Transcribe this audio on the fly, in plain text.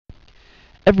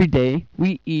Every day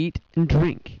we eat and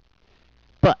drink.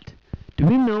 But do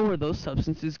we know where those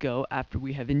substances go after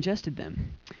we have ingested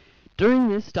them? During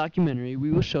this documentary,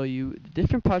 we will show you the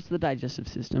different parts of the digestive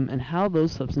system and how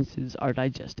those substances are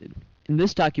digested. In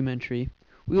this documentary,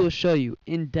 we will show you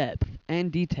in depth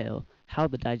and detail how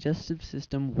the digestive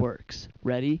system works.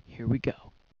 Ready? Here we go.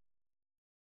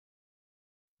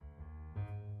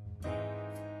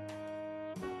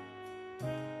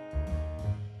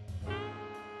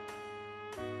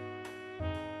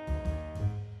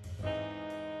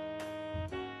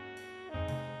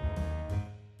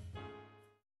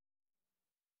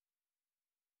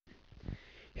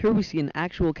 Here we see an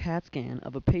actual CAT scan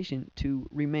of a patient to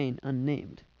remain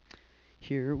unnamed.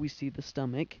 Here we see the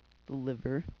stomach, the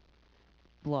liver,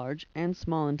 large and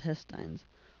small intestines,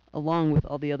 along with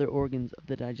all the other organs of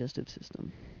the digestive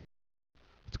system.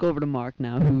 Let's go over to Mark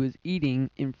now, who is eating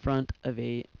in front of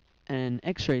an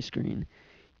x-ray screen.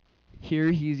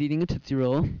 Here he's eating a Tootsie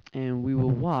Roll, and we will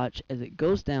watch as it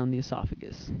goes down the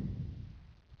esophagus.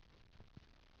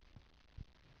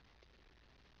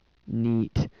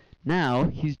 Neat. Now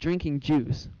he's drinking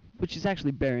juice, which is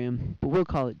actually barium, but we'll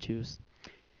call it juice.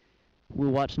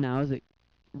 We'll watch now as it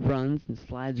runs and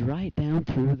slides right down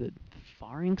through the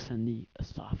pharynx and the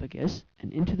esophagus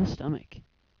and into the stomach.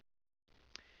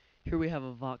 Here we have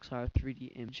a Voxar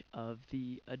 3D image of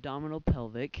the abdominal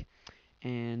pelvic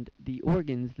and the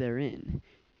organs therein.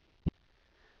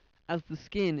 As the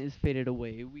skin is faded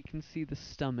away, we can see the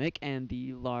stomach and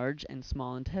the large and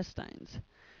small intestines.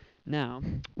 Now,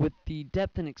 with the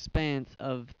depth and expanse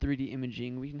of 3D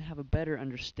imaging, we can have a better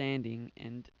understanding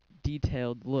and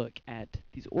detailed look at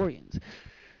these organs.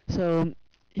 So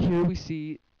here we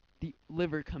see the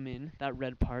liver come in, that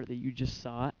red part that you just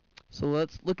saw. So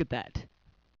let's look at that.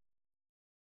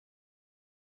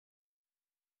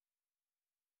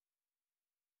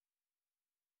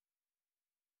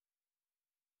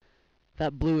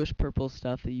 That bluish purple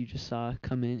stuff that you just saw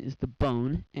come in is the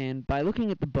bone, and by looking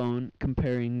at the bone,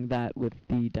 comparing that with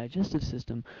the digestive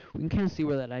system, we can kind of see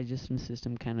where that digestive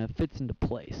system kind of fits into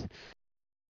place.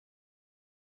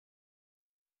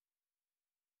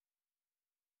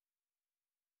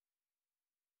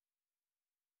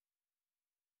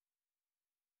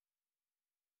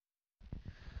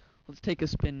 Let's take a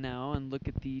spin now and look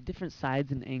at the different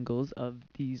sides and angles of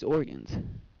these organs.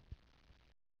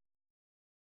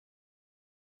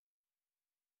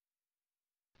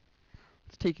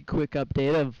 Let's take a quick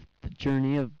update of the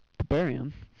journey of the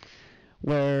barium,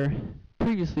 where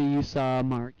previously you saw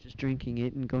Mark just drinking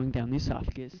it and going down the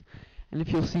esophagus. And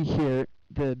if you'll see here,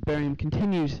 the barium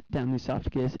continues down the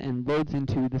esophagus and loads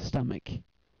into the stomach.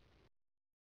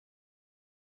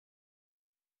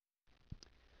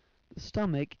 The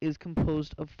stomach is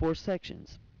composed of 4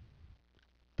 sections: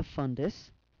 the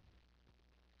fundus,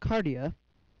 cardia,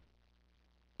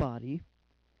 body,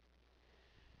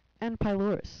 and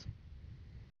pylorus.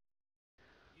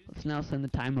 Let's now send the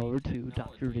time over to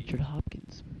Dr. Richard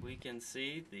Hopkins. We can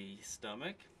see the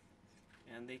stomach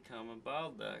and the common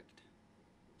bile duct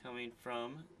coming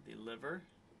from the liver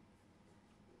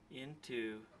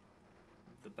into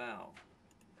the bowel.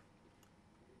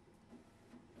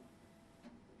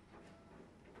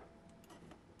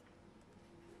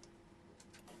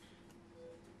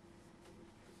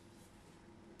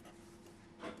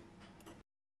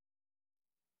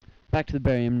 Back to the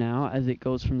barium now, as it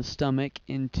goes from the stomach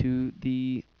into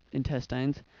the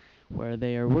intestines, where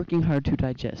they are working hard to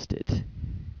digest it.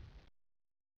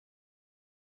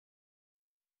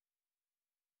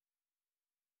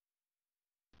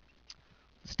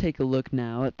 Let's take a look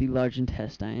now at the large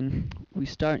intestine. We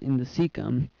start in the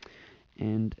cecum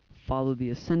and follow the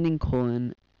ascending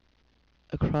colon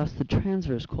across the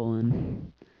transverse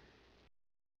colon,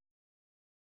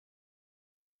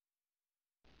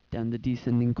 down the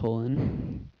descending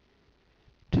colon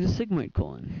to the sigmoid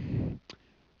colon.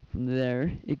 From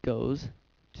there it goes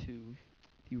to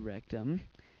the rectum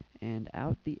and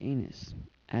out the anus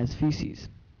as feces.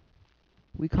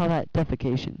 We call that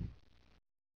defecation.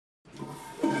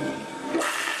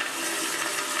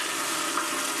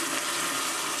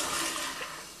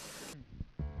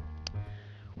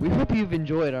 We hope you've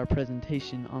enjoyed our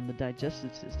presentation on the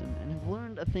digestive system and have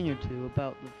learned a thing or two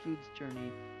about the food's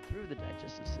journey through the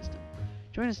digestive system.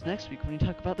 Join us next week when we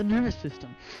talk about the nervous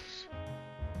system.